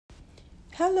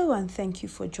Hello and thank you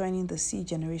for joining the C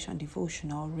Generation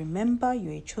Devotional. Remember,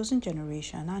 you're a chosen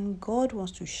generation and God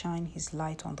wants to shine His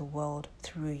light on the world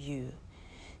through you.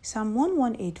 Psalm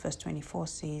 118 verse 24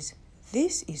 says,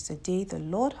 "This is the day the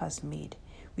Lord has made.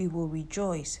 We will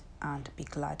rejoice and be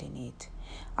glad in it."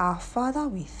 Our Father,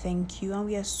 we thank you and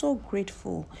we are so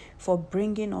grateful for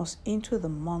bringing us into the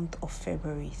month of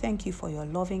February. Thank you for your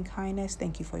loving kindness.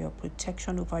 Thank you for your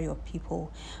protection over your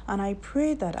people. And I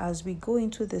pray that as we go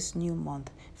into this new month,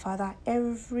 Father,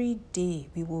 every day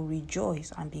we will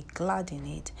rejoice and be glad in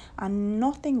it, and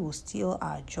nothing will steal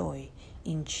our joy.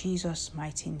 In Jesus'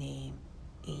 mighty name,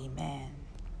 amen.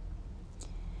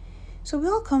 So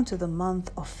welcome to the month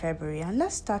of February, and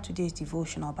let's start today's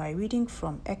devotional by reading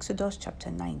from Exodus chapter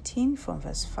 19 from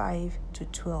verse 5 to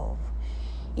 12.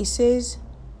 It says,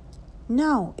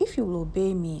 "Now if you will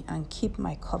obey me and keep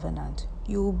my covenant,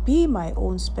 you will be my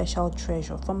own special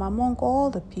treasure from among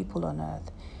all the people on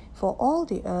earth, for all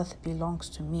the earth belongs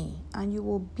to me, and you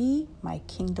will be my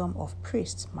kingdom of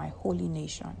priests, my holy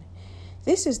nation."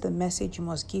 This is the message you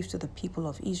must give to the people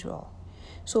of Israel.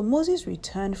 So Moses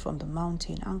returned from the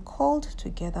mountain and called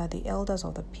together the elders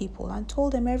of the people and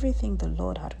told them everything the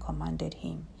Lord had commanded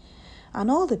him.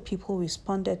 And all the people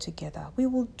responded together, "We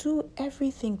will do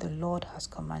everything the Lord has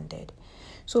commanded."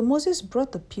 So Moses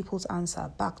brought the people's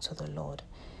answer back to the Lord.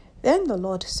 Then the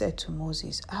Lord said to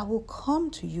Moses, "I will come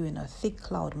to you in a thick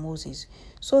cloud, Moses,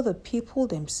 so the people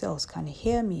themselves can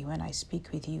hear me when I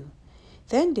speak with you.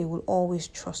 Then they will always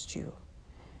trust you."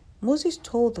 Moses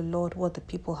told the Lord what the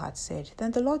people had said.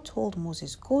 Then the Lord told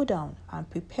Moses, "Go down and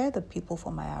prepare the people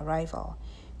for my arrival.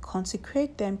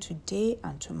 Consecrate them today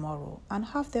and tomorrow, and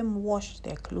have them wash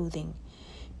their clothing.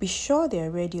 Be sure they are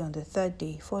ready on the third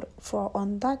day, for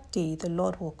on that day the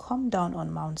Lord will come down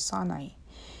on Mount Sinai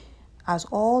as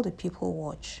all the people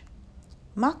watch.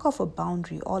 Mark off a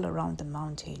boundary all around the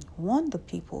mountain. Warn the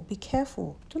people, be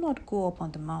careful, do not go up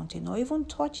on the mountain or even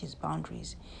touch its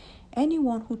boundaries.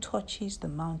 Anyone who touches the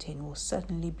mountain will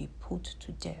certainly be put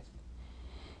to death."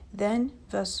 Then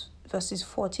verses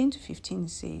 14 to 15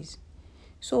 says,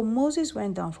 "So Moses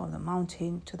went down from the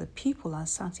mountain to the people and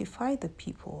sanctified the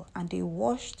people, and they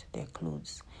washed their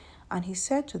clothes. And he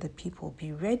said to the people,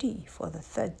 'Be ready for the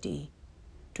third day.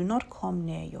 Do not come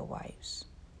near your wives.'"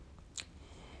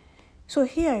 So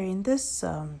here in this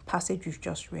passage we've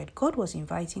just read, God was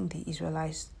inviting the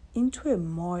Israelites into a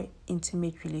more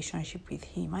intimate relationship with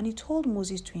him, and he told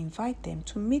Moses to invite them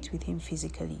to meet with him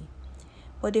physically.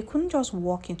 But they couldn't just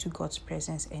walk into God's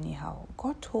presence anyhow.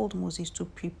 God told Moses to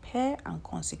prepare and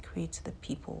consecrate the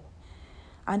people.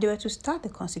 And they were to start the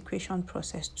consecration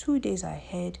process 2 days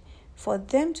ahead for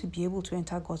them to be able to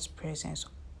enter God's presence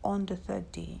on the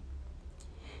third day.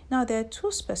 Now, there are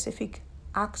two specific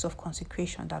acts of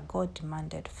consecration that God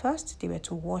demanded. First, they were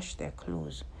to wash their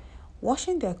clothes.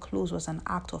 Washing their clothes was an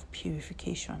act of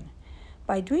purification.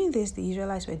 By doing this, the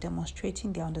Israelites were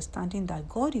demonstrating their understanding that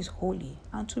God is holy,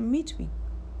 and to meet with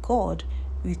God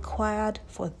required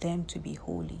for them to be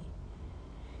holy.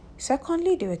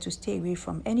 Secondly, they were to stay away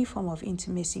from any form of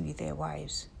intimacy with their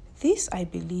wives. This, I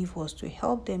believe, was to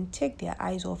help them take their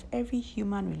eyes off every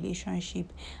human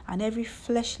relationship and every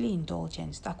fleshly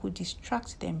indulgence that could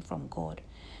distract them from God,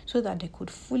 so that they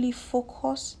could fully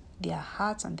focus their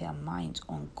hearts and their minds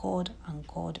on God and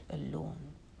God alone.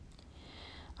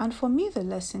 And for me, the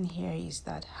lesson here is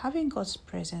that having God's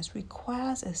presence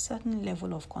requires a certain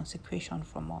level of consecration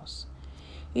from us.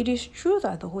 It is true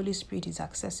that the Holy Spirit is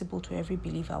accessible to every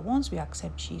believer once we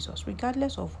accept Jesus,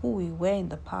 regardless of who we were in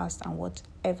the past and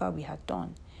whatever we had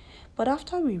done. But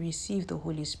after we receive the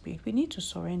Holy Spirit, we need to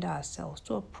surrender ourselves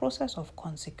to a process of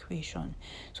consecration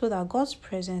so that God's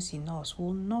presence in us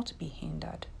will not be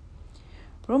hindered.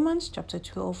 Romans chapter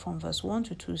 12 from verse 1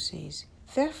 to 2 says,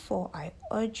 "Therefore I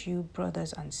urge you,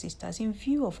 brothers and sisters, in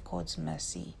view of God's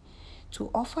mercy,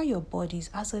 to offer your bodies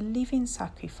as a living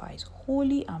sacrifice,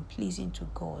 holy and pleasing to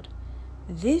God.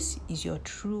 This is your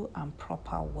true and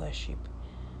proper worship.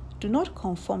 Do not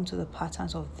conform to the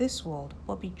patterns of this world,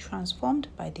 but be transformed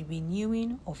by the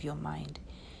renewing of your mind.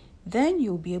 Then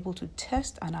you'll be able to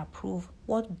test and approve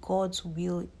what God's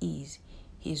will is,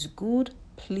 his good,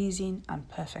 pleasing, and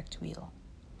perfect will."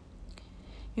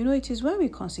 You know, it is when we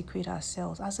consecrate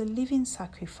ourselves as a living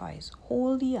sacrifice,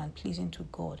 holy and pleasing to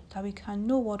God, that we can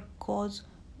know what God's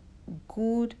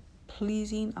good,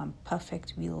 pleasing, and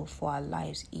perfect will for our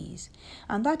lives is.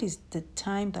 And that is the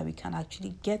time that we can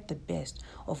actually get the best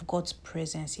of God's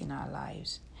presence in our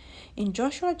lives. In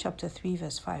Joshua chapter 3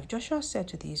 verse 5, Joshua said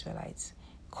to the Israelites,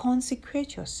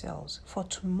 "Consecrate yourselves, for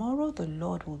tomorrow the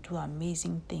Lord will do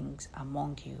amazing things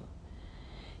among you."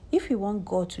 If we want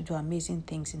God to do amazing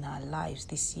things in our lives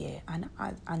this year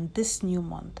and this new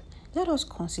month, let us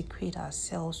consecrate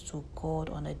ourselves to God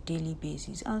on a daily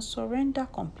basis and surrender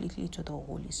completely to the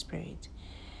Holy Spirit.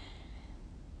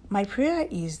 My prayer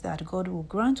is that God will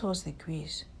grant us the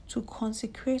grace to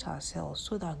consecrate ourselves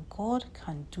so that God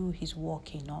can do His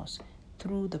work in us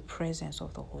through the presence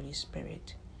of the Holy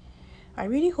Spirit. I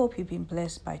really hope you've been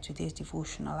blessed by today's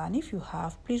devotional, and if you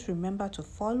have, please remember to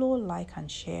follow, like,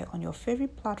 and share on your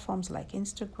favorite platforms like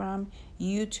Instagram,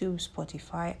 YouTube,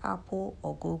 Spotify, Apple,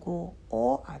 or Google,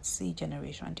 or at C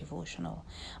Generation Devotional.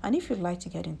 And if you'd like to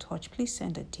get in touch, please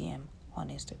send a DM on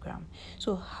Instagram.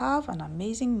 So have an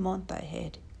amazing month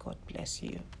ahead. God bless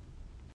you.